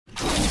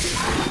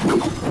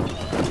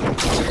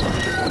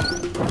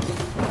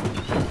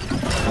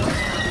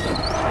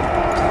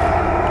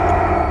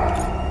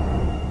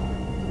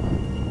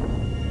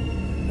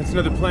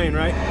plane,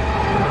 right?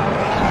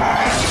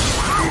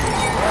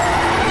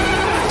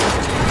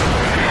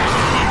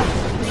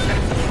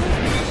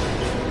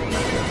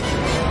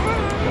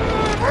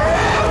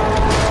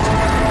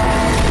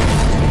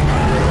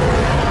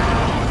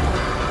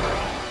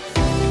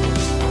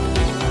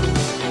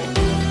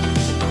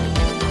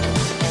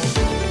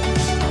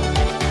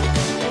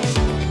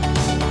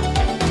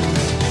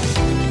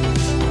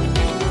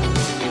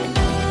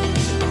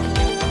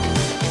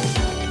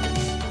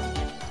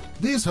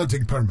 This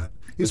hunting permit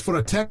is for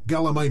a tech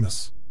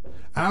Gallimimus.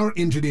 Our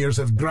engineers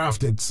have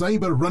grafted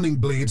cyber running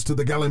blades to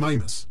the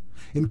Gallimimus,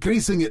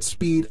 increasing its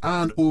speed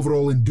and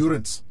overall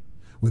endurance.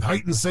 With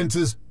heightened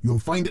senses, you'll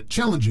find it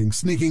challenging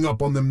sneaking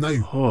up on them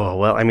now. Oh,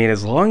 well, I mean,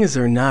 as long as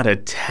they're not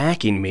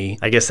attacking me,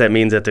 I guess that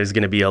means that there's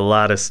going to be a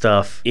lot of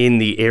stuff in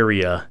the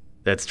area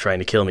that's trying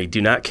to kill me. Do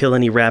not kill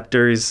any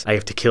raptors. I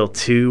have to kill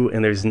 2,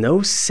 and there's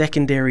no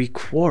secondary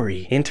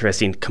quarry.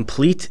 Interesting.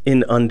 Complete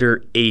in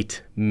under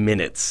 8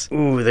 minutes.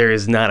 Ooh, there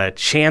is not a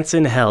chance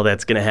in hell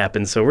that's gonna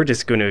happen, so we're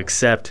just going to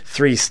accept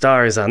 3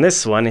 stars on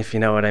this one, if you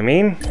know what I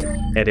mean.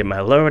 Edit my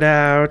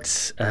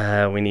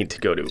loadout. We need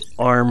to go to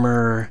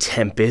armor,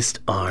 Tempest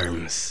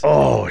arms.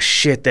 Oh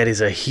shit, that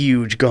is a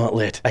huge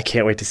gauntlet. I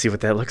can't wait to see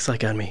what that looks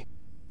like on me.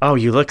 Oh,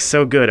 you look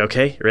so good.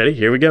 Okay, ready?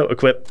 Here we go.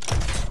 Equip.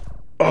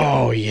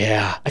 Oh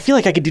yeah, I feel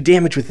like I could do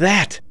damage with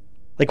that.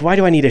 Like, why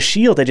do I need a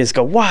shield? I just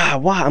go, wah,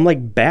 wah, I'm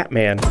like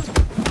Batman.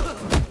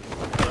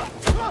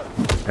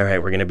 All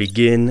right, we're gonna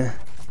begin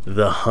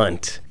the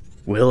hunt.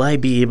 Will I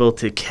be able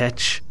to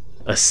catch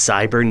a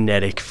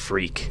cybernetic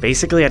freak?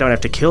 Basically, I don't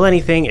have to kill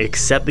anything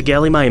except the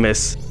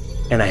Gallimimus,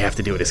 and I have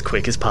to do it as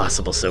quick as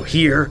possible. So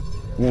here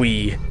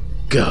we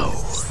go.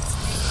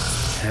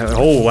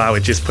 Oh wow,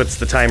 it just puts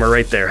the timer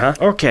right there, huh?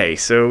 Okay,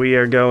 so we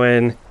are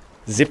going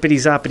zippity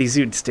zoppity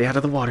zoot. Stay out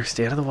of the water,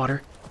 stay out of the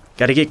water.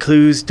 Gotta get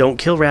clues, don't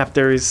kill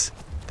raptors.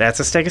 That's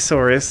a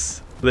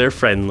Stegosaurus. They're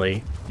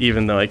friendly,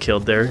 even though I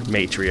killed their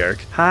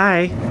matriarch.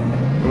 Hi,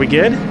 are we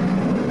good?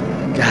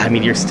 God, I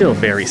mean, you're still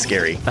very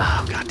scary.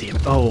 Oh, goddamn.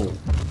 Oh,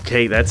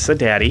 okay, that's a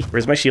daddy.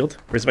 Where's my shield?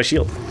 Where's my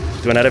shield?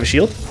 Do I not have a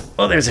shield?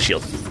 Oh, there's a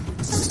shield.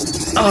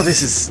 Oh,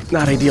 this is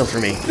not ideal for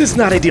me. This is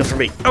not ideal for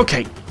me.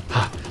 Okay.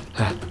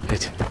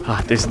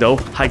 There's no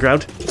high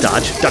ground.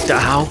 Dodge, duck,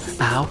 ow,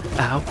 ow,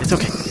 ow. It's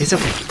okay, it's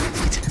okay.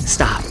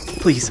 Stop,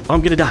 please. Oh,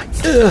 I'm gonna die.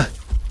 Ugh.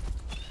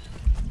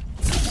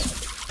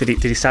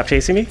 Did he stop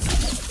chasing me?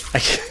 I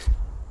can't.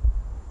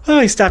 Oh,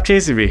 he stopped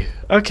chasing me.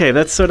 Okay,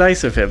 that's so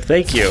nice of him.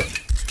 Thank you.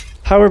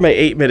 How are my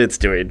 8 minutes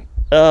doing?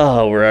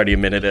 Oh, we're already a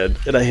minute in,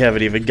 and I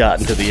haven't even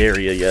gotten to the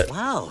area yet.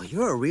 Wow,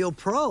 you're a real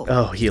pro.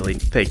 Oh, healing.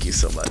 Thank you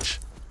so much.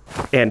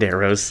 And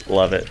arrows.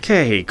 Love it.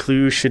 Okay,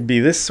 clue should be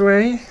this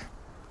way.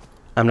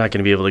 I'm not going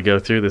to be able to go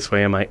through this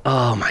way, am I?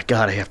 Oh my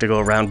god, I have to go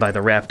around by the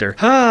raptor.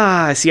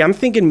 Ah, see, I'm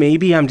thinking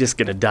maybe I'm just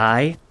going to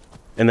die,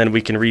 and then we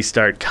can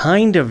restart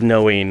kind of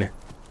knowing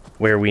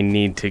where we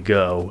need to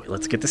go.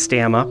 Let's get the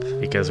stam up,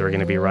 because we're going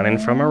to be running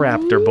from a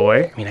raptor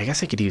boy. I mean, I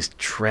guess I could use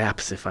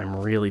traps if I'm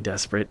really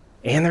desperate.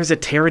 And there's a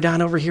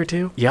pterodon over here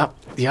too. Yep,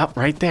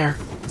 right there.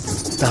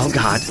 Oh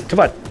god,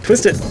 come on,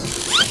 twist it.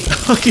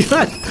 Oh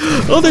god,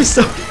 oh there's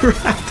so many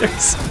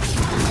raptors.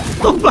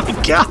 Oh my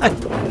god.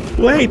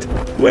 Wait,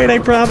 I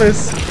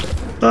promise.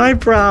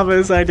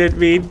 I didn't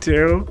mean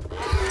to.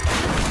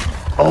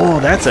 Oh,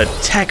 that's a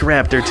tech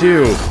raptor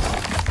too.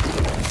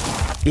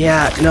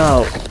 Yeah,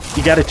 no.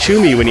 You gotta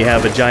chew me when you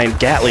have a giant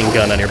Gatling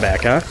gun on your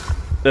back, huh?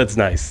 That's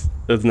nice.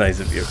 That's nice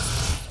of you.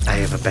 I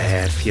have a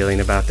bad feeling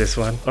about this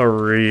one. A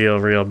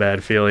real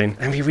bad feeling.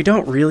 I mean, we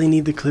don't really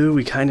need the clue.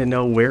 We kind of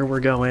know where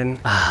we're going.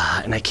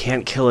 And I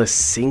can't kill a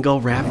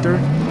single raptor?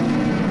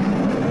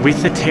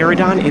 With the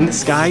pterodon in the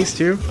skies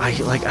too?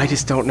 I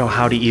just don't know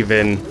how to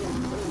even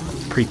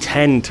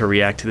pretend to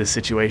react to this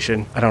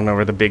situation. I don't know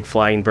where the big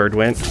flying bird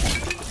went.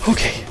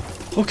 Okay.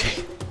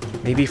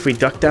 Maybe if we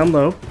duck down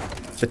low,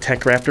 the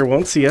tech raptor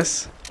won't see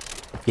us.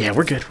 Yeah,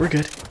 we're good.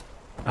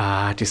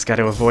 Just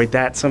gotta avoid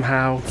that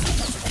somehow.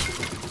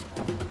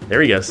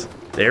 There he goes.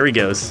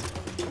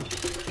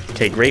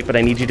 Okay, great, but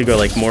I need you to go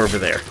like more over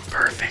there.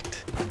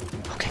 Perfect.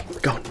 Okay, we're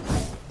going.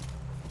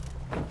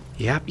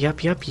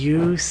 Yep,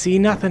 you see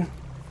nothing.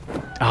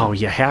 Oh,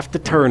 you have to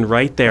turn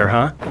right there,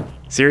 huh?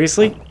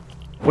 Seriously?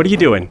 What are you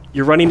doing?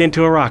 You're running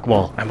into a rock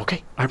wall. I'm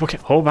okay.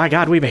 Oh my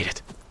god, we made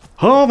it.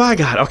 Oh my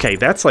god. Okay,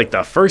 that's like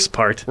the first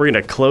part. We're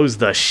gonna close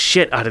the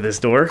shit out of this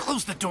door.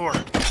 Close the door.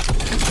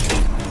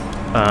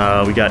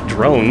 We got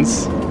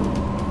drones.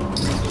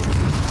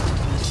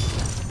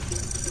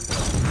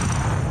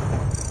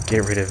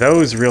 Get rid of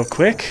those real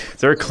quick.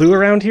 Is there a clue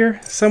around here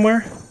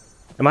somewhere?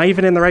 Am I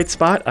even in the right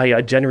spot? I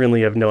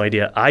genuinely have no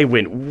idea. I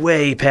went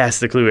way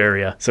past the clue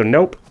area. So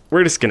nope.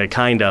 We're just gonna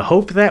kinda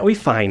hope that we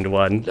find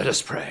one. Let us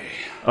pray.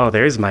 Oh,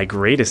 there's my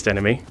greatest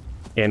enemy.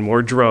 And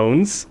more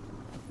drones.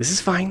 This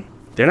is fine.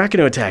 They're not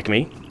gonna attack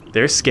me.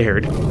 They're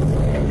scared.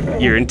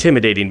 You're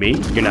intimidating me.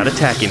 You're not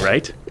attacking,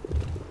 right?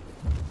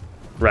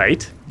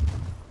 Right?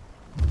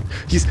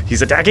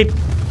 He's attacking.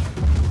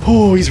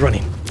 Oh, he's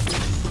running.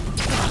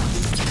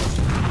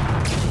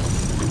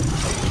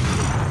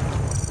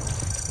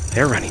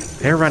 They're running.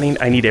 They're running.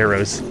 I need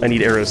arrows. I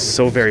need arrows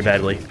so very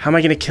badly. How am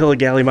I gonna kill a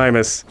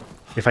Gallimimus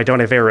if I don't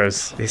have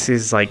arrows? This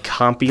is like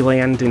Compy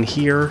land in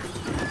here.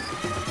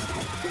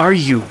 Are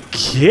you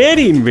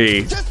kidding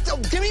me?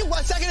 Just give me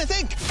 1 second to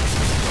think.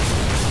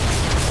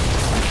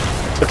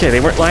 Okay, they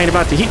weren't lying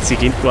about the heat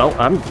seeking. Well,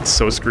 I'm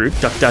so screwed.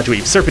 Duck, dodge,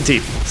 weave.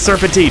 Serpentine.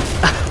 Serpentine.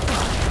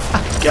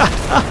 God,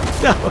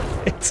 no.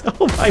 It's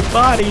on my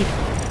body.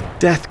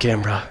 Death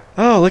camera.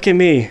 Oh, look at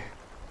me.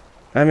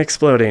 I'm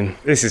exploding.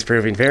 This is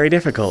proving very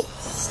difficult.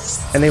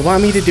 And they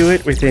want me to do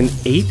it within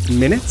 8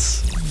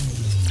 minutes?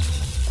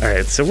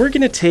 Alright, so we're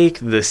gonna take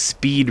the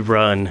speed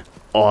run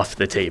off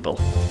the table.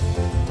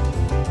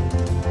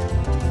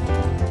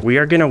 We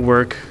are gonna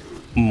work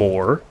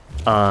more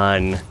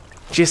on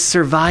just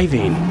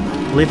surviving,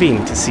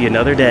 living to see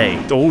another day.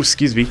 Oh,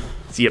 excuse me.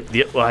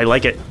 Yep, I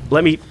like it.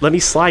 Let me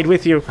slide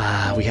with you.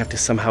 We have to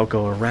somehow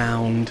go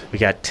around. We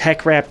got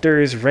tech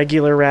raptors,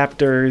 regular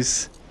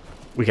raptors.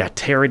 We got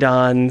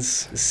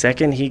pterodons. The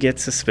second he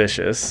gets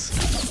suspicious.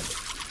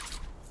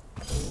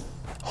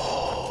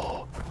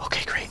 Oh,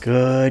 okay, great.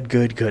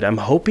 Good. I'm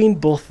hoping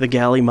both the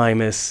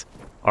Gallimimus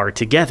are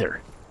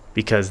together,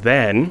 because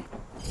then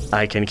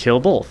I can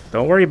kill both.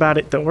 Don't worry about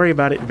it.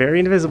 Very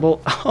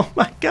invisible. Oh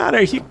my God,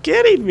 are you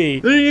kidding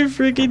me? Are you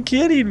freaking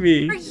kidding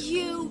me? Are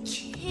you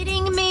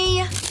kidding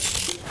me?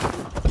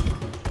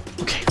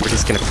 Okay, we're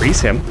just gonna freeze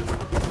him.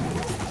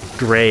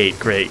 Great.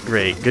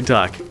 Good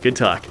talk.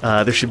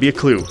 There should be a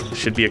clue.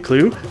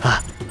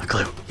 A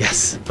clue.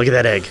 Yes. Look at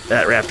that egg.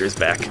 That raptor's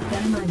back.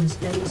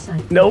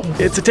 Nope,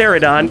 it's a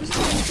pterodon.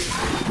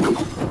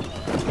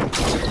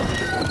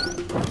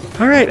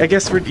 All right, I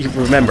guess you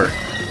remember,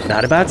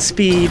 not about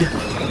speed.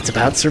 It's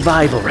about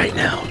survival right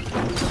now.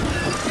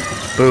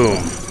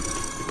 Boom.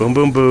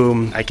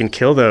 Boom. I can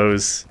kill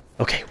those.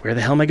 Okay, where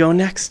the hell am I going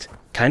next?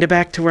 Kinda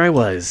back to where I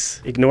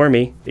was. Ignore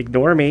me.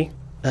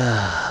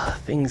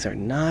 Things are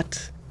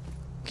not...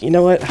 You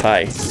know what?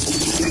 Hi.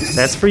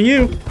 That's for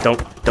you. Don't.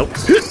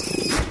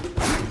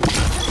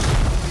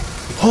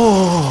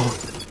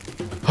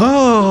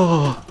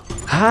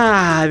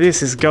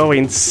 This is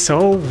going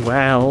so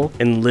well.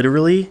 And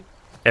literally,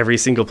 every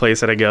single place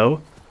that I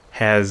go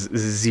has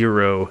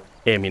 0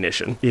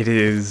 ammunition. It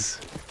is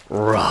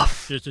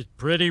rough. This is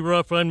pretty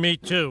rough on me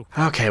too.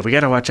 Okay, we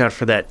gotta watch out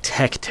for that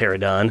tech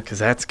pterodon, because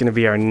that's gonna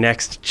be our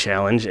next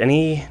challenge.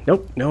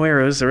 Nope, no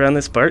arrows around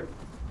this part.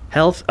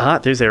 Health,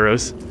 there's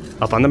arrows.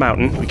 Up on the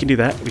mountain, we can do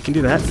that.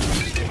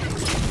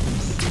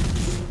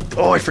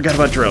 Oh, I forgot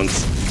about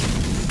drones.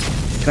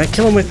 Can I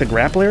kill him with a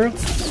grapple arrow?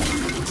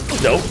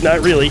 Nope,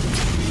 not really.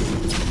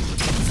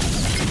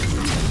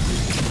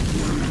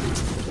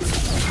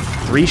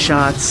 3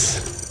 shots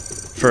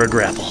for a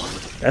grapple.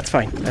 That's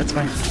fine.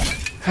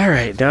 All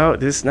right, no,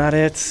 this is not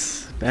it.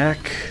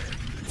 Back.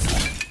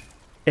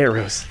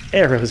 Arrows,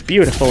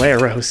 beautiful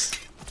arrows.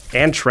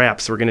 And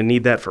traps, we're gonna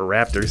need that for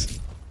raptors.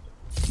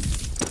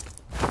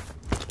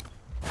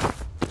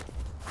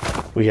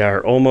 We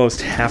are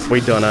almost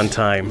halfway done on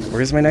time.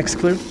 Where's my next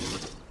clue?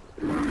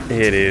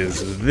 It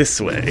is this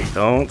way.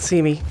 Don't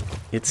see me.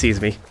 It sees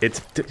me.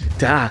 It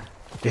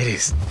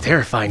is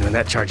terrifying when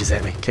that charges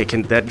at me. Okay,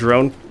 can that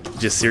drone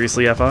just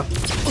seriously F off?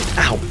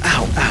 Ow.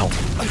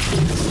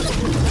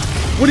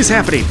 What is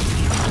happening?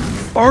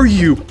 Are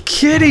you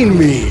kidding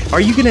me?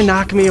 Are you gonna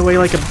knock me away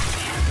like a...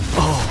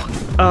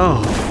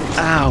 Ow.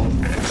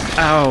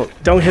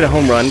 Don't hit a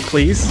home run,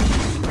 please.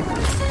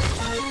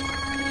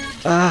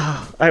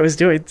 I was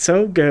doing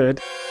so good.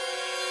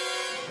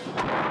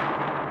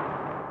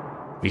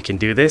 We can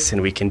do this,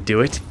 and we can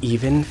do it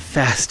even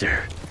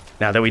faster.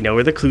 Now that we know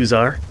where the clues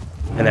are,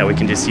 and that we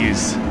can just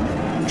use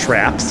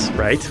traps,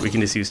 right? We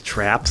can just use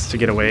traps to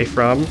get away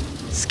from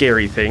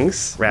scary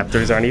things.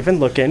 Raptors aren't even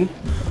looking.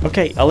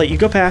 Okay, I'll let you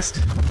go past.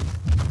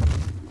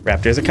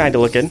 Raptors are kind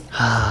of looking.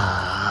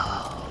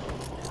 Oh,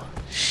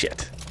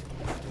 shit.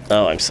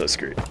 Oh, I'm so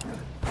screwed.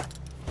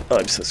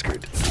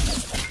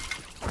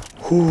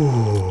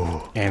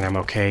 Ooh, and I'm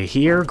okay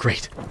here.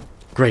 Great,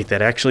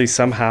 that actually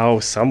somehow,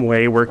 some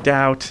way worked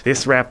out.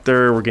 This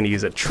raptor we're gonna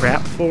use a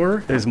trap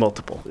for. There's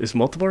multiple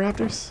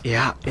raptors?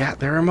 Yeah,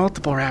 there are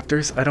multiple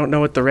raptors. I don't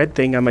know what the red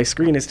thing on my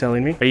screen is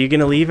telling me. Are you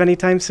gonna leave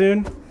anytime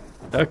soon?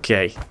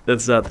 Okay,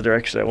 that's not the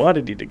direction I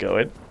wanted you to go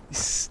in. These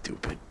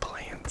stupid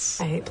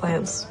plants. I hate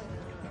plants.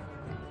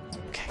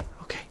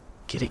 Okay,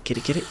 get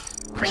it.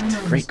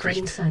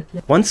 Great.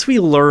 Once we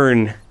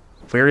learn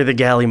where the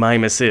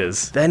Gallimimus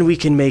is, then we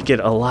can make it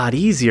a lot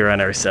easier on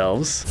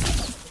ourselves.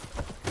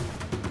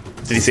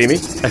 Did he see me?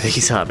 I think he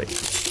saw me.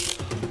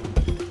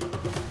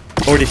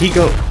 Or did he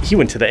go? He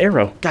went to the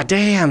arrow. God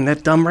damn,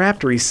 that dumb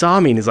raptor, he saw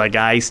me and he's like,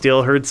 I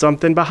still heard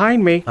something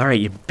behind me. All right,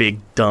 you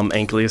big dumb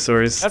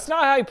Ankylosaurs. That's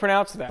not how you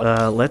pronounce that.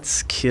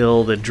 Let's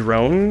kill the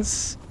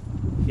drones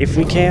if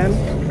we can.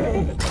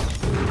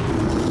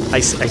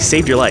 I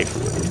saved your life.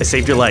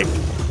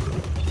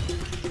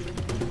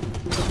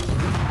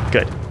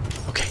 Good.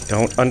 Okay,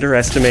 don't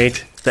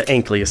underestimate the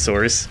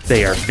Ankylosaurs.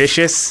 They are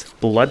vicious,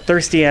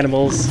 bloodthirsty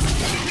animals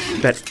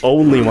that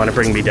only want to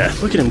bring me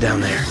death. Look at him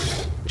down there.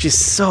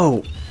 Just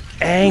so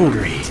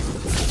angry.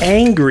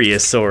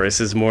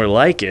 Ankylosaurs is more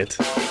like it.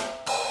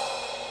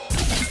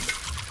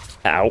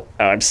 Ow,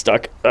 I'm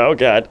stuck. Oh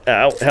god,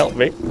 ow, help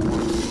me.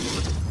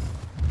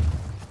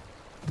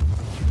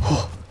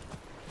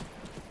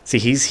 See,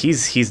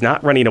 he's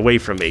not running away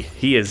from me.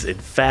 He is, in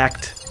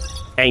fact,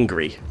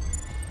 angry.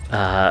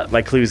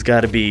 My clue's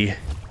gotta be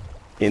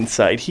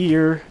inside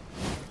here.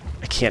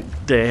 I can't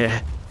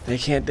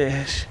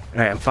dash.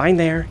 Alright, I'm fine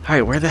there.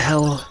 Alright, where the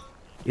hell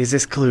is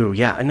this clue?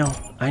 Yeah, I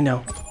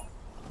know.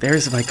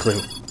 There's my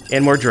clue.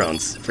 And more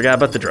drones. Forgot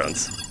about the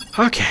drones.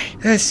 Okay,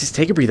 let's just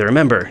take a breather.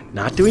 Remember,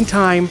 not doing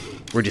time.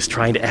 We're just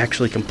trying to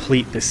actually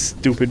complete this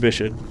stupid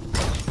mission.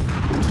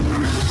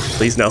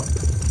 Please no.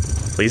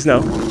 Please no.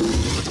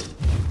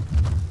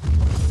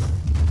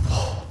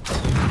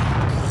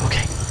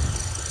 Okay.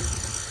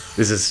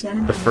 This is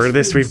the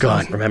furthest we've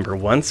gone. Remember,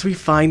 once we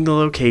find the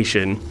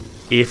location,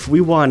 if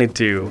we wanted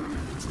to,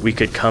 we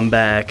could come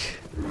back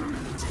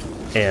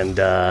and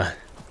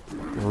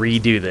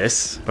redo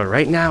this. But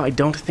right now, I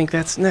don't think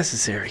that's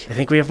necessary. I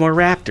think we have more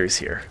raptors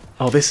here.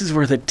 Oh, this is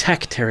where the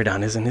tech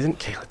pterodon is, isn't it?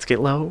 Okay, let's get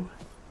low.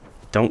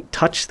 Don't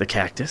touch the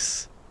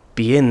cactus.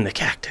 Be in the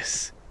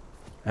cactus.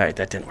 Alright,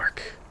 that didn't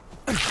work.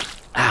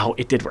 Ow,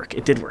 it did work.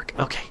 It did work.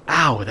 Okay.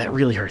 Ow, that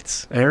really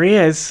hurts. There he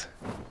is.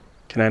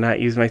 Can I not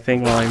use my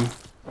thing while I'm...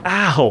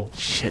 Ow!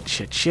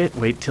 Shit.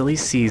 Wait till he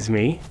sees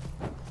me.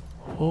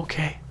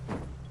 Okay.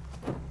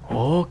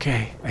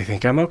 Okay. I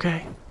think I'm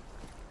okay.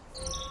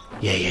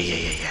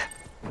 Yeah.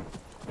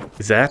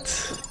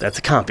 That's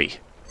a Compy.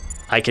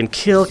 I can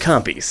kill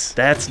Compies.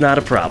 That's not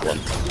a problem.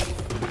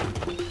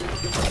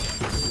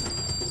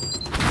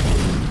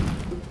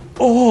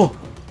 Oh!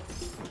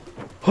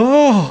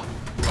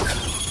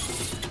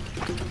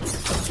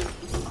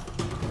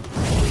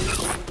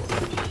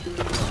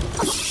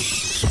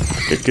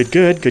 Good.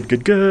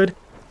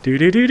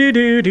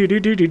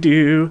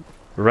 Do.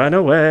 Run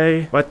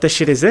away. What the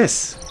shit is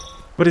this?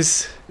 What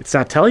is... It's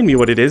not telling me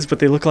what it is, but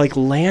they look like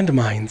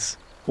landmines.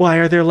 Why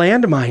are there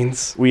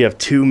landmines? We have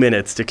 2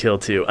 minutes to kill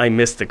 2. I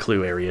missed the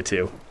clue area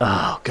too.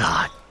 Oh,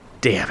 god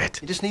damn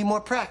it. You just need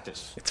more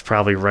practice. It's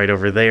probably right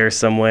over there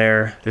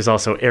somewhere. There's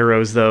also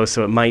arrows though,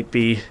 so it might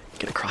be...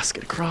 Get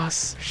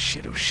across.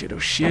 Shit.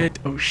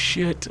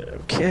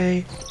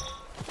 Okay.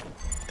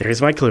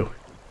 There's my clue.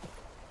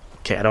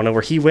 Okay, I don't know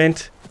where he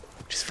went.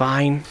 Which is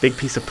fine. Big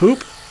piece of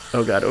poop.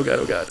 Oh god.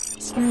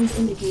 Scans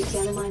indicate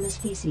Gallimimus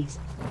species.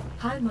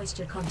 High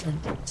moisture content.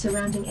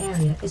 Surrounding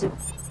area is a...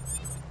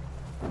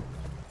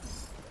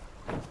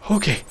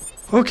 Okay,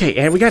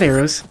 and we got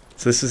arrows.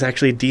 So this is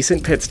actually a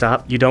decent pit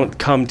stop. You don't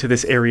come to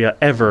this area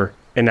ever,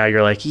 and now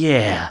you're like,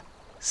 yeah,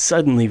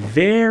 suddenly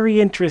very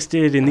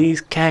interested in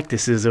these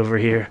cactuses over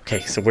here.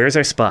 Okay, so where's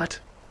our spot?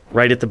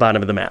 Right at the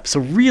bottom of the map. So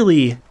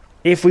really,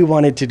 if we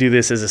wanted to do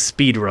this as a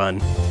speed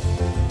run,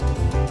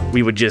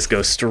 we would just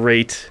go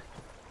straight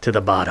to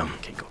the bottom.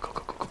 Okay, go.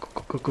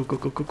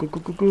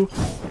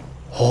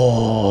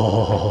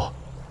 Oh,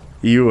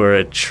 you are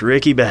a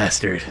tricky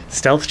bastard.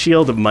 Stealth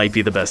shield might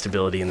be the best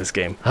ability in this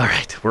game. All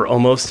right, we're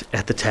almost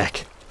at the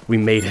tech. We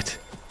made it.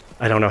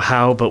 I don't know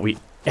how, but we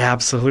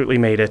absolutely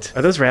made it.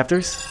 Are those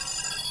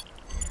raptors?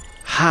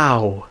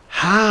 How?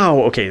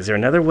 Okay, is there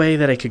another way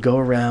that I could go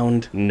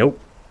around? Nope.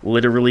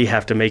 Literally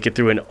have to make it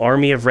through an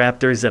army of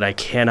raptors that I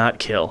cannot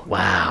kill.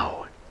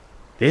 Wow.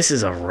 This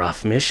is a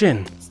rough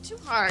mission. It's too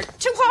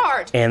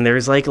hard. And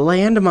there's like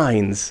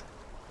landmines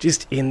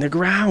just in the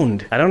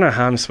ground. I don't know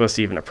how I'm supposed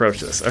to even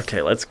approach this.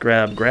 Okay, let's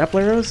grab grapple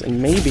arrows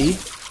and maybe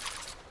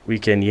we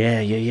can,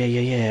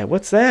 yeah.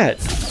 What's that?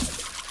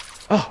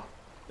 Oh,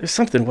 there's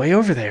something way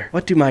over there.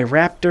 What do my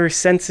raptor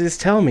senses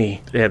tell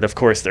me? And of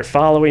course they're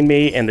following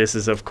me, and this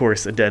is of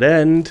course a dead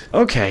end.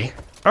 Okay.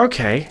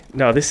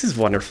 No, this is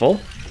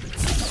wonderful.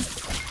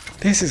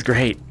 This is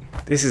great.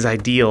 This is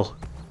ideal.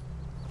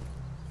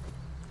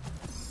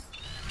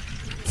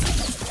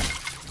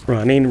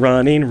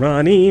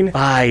 Running.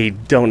 I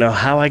don't know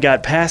how I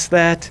got past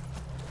that,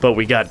 but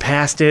we got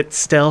past it.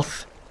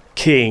 Stealth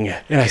king.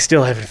 And I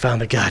still haven't found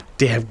the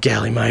goddamn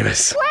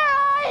Gallimimus. Where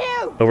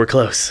are you? But we're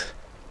close.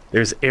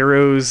 There's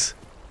arrows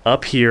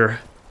up here,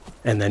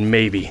 and then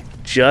maybe,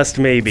 just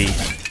maybe,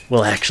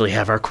 we'll actually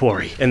have our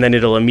quarry. And then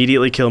it'll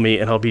immediately kill me,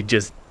 and I'll be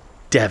just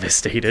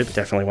devastated.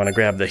 Definitely want to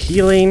grab the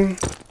healing.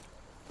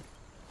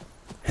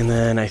 And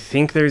then I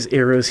think there's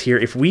arrows here.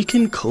 If we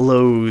can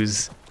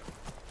close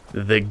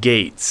the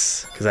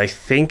gates, because I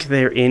think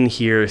they're in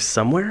here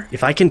somewhere.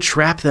 If I can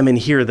trap them in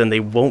here, then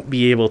they won't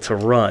be able to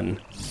run.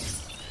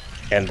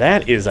 And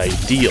that is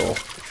ideal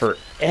for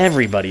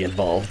everybody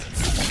involved.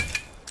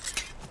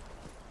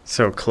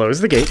 So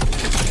close the gate.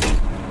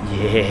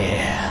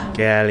 Yeah.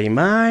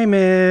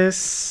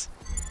 Gallimimus.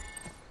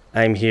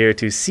 I'm here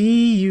to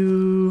see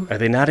you. Are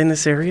they not in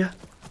this area?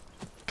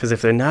 Because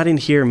if they're not in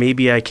here,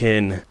 maybe I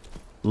can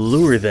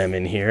lure them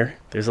in here.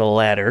 There's a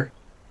ladder.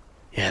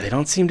 Yeah, they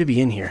don't seem to be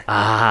in here.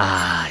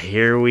 Ah,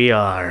 here we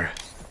are.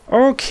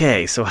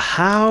 Okay, so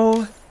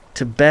how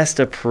to best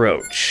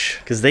approach?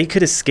 Because they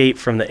could escape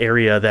from the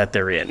area that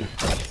they're in.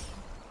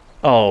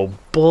 Oh,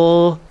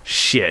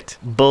 bullshit.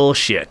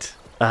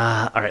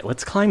 Alright,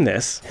 let's climb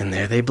this. And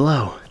there they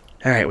blow.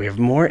 All right, we have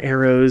more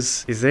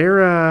arrows. Is there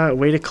a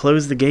way to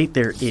close the gate?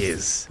 There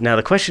is. Now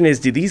the question is,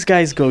 do these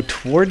guys go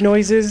toward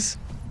noises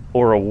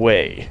or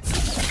away?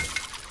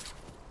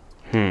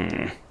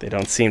 They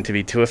don't seem to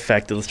be too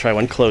effective. Let's try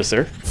one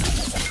closer.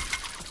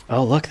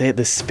 Oh, look, they had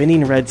the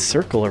spinning red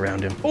circle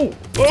around him. Oh,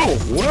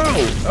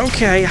 whoa.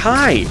 Okay,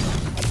 hi.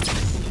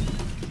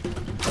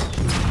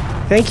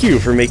 Thank you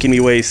for making me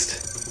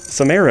waste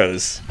some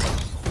arrows.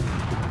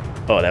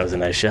 Oh, that was a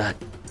nice shot.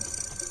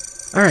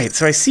 All right,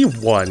 so I see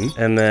one,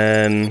 and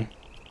then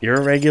you're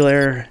a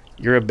regular,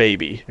 you're a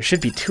baby. There should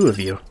be two of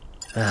you.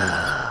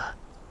 All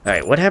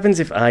right, what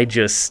happens if I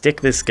just stick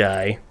this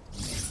guy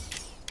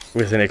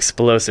with an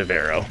explosive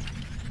arrow?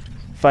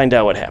 Find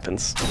out what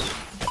happens.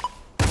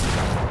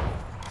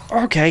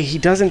 Okay, he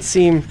doesn't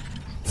seem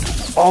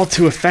all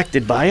too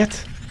affected by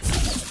it.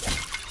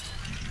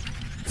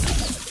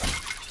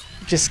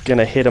 Just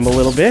gonna hit him a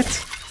little bit.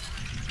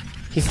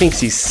 He thinks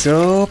he's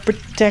so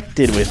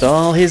protected with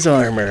all his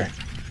armor.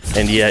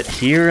 And yet,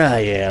 here I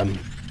am,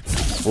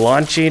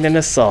 launching an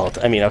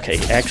assault. I mean, okay,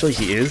 actually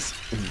he is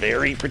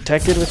very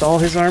protected with all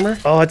his armor.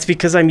 Oh, it's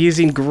because I'm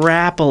using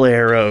grapple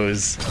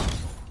arrows.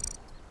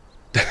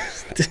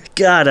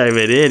 God, I'm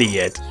an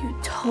idiot. You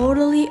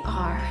totally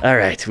are. All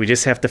right, we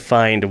just have to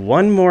find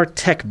one more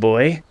tech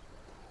boy,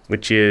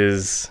 which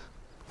is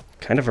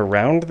kind of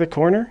around the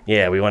corner.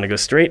 Yeah, we want to go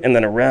straight and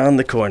then around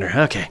the corner.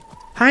 Okay.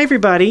 Hi,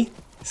 everybody.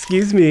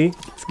 Excuse me.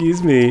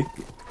 Excuse me.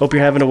 Hope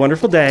you're having a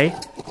wonderful day.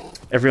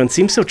 Everyone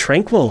seems so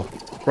tranquil.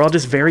 We're all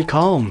just very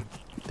calm.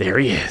 There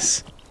he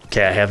is.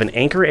 Okay, I have an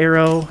anchor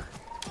arrow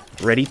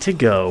ready to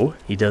go.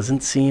 He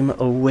doesn't seem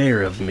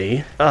aware of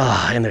me.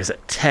 Ah, and there's a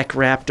tech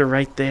raptor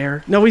right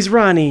there. No, he's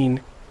running.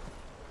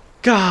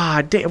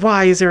 God damn,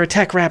 why is there a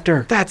tech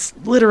raptor? That's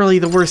literally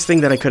the worst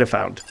thing that I could have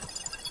found.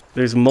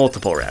 There's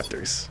multiple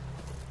raptors.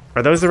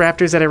 Are those the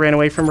raptors that I ran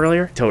away from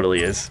earlier?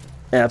 Totally is.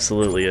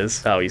 Absolutely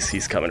is. Oh,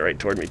 he's coming right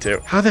toward me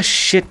too. How the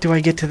shit do I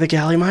get to the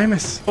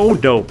Gallimimus? Oh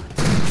no.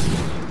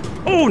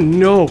 Oh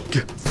no!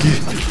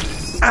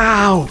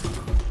 Ow!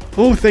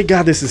 Oh, thank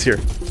God this is here.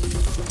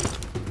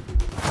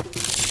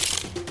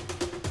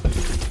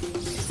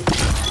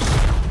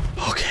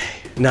 Okay,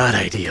 not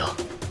ideal,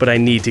 but I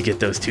need to get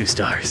those 2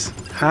 stars.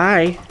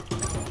 Hi!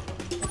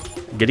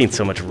 I'm getting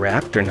so much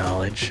raptor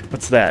knowledge.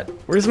 What's that?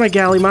 Where's my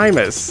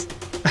Gallimimus?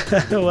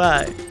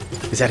 Why?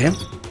 Is that him?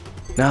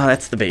 No,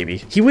 that's the baby.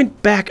 He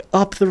went back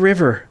up the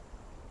river.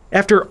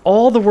 After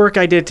all the work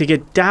I did to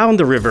get down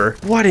the river,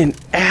 what an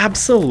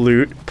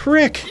absolute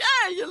prick.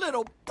 Yeah, you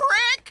little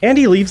prick! And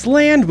he leaves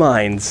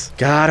landmines.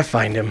 Gotta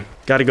find him.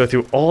 Gotta go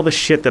through all the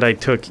shit that I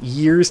took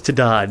years to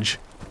dodge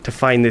to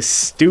find this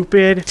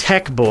stupid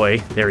tech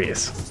boy. There he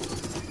is.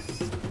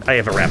 I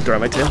have a raptor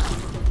on my tail.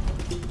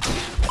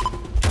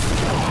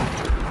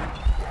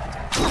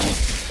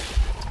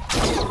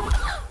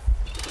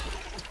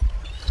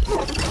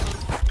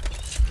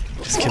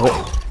 Just kill it.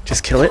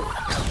 Just kill it.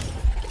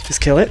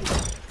 Just kill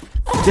it.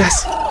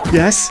 Yes!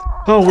 Yes!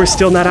 Oh, we're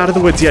still not out of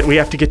the woods yet. We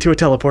have to get to a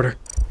teleporter.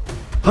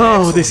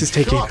 Oh, this is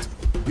taking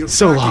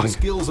so long.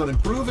 Skills are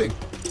improving.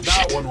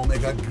 That one will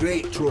make a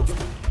great trophy.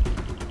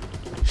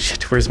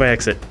 Shit, where's my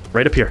exit?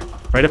 Right up here.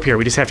 Right up here.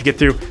 We just have to get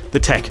through the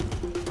tech.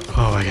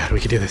 Oh my God, we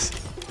can do this.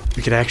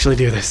 We can actually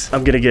do this.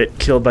 I'm gonna get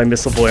killed by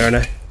Missile Boy, aren't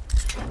I?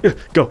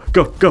 Go,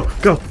 go, go,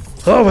 go.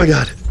 Oh my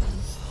God.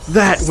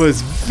 That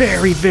was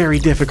very, very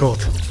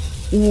difficult.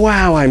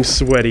 Wow, I'm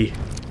sweaty.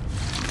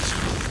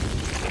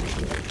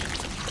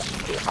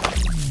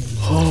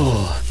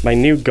 Oh, my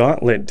new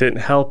gauntlet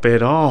didn't help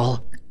at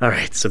all. All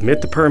right,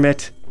 submit the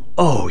permit.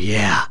 Oh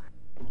yeah,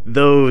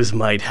 those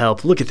might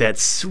help. Look at that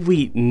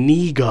sweet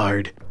knee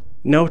guard.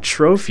 No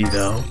trophy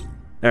though.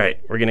 All right,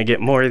 we're gonna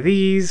get more of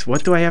these.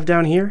 What do I have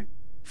down here?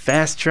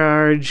 Fast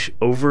charge,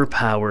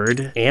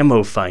 overpowered,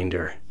 ammo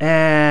finder.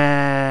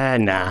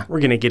 Nah,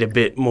 we're gonna get a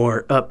bit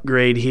more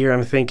upgrade here.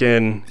 I'm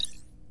thinking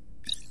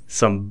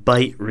some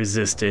bite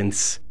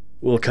resistance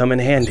will come in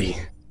handy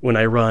when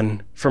I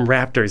run from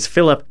raptors.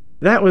 Philip,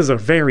 that was a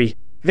very,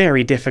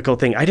 very difficult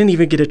thing. I didn't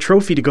even get a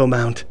trophy to go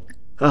mount.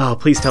 Oh,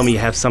 please tell me you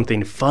have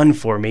something fun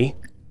for me.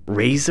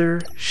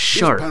 Razor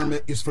sharp. This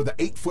permit is for the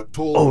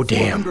 8-foot-tall, Oh,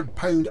 damn.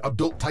 400-pound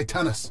adult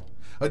Titanus,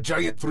 a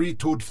giant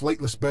 3-toed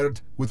flightless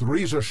bird with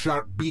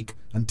razor-sharp beak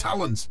and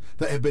talons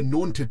that have been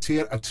known to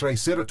tear a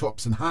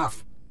Triceratops in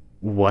half.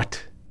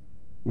 What?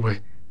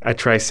 A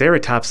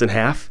Triceratops in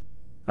half?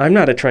 I'm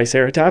not a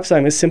Triceratops,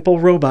 I'm a simple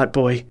robot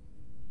boy.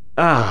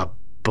 Ah,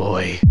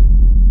 boy.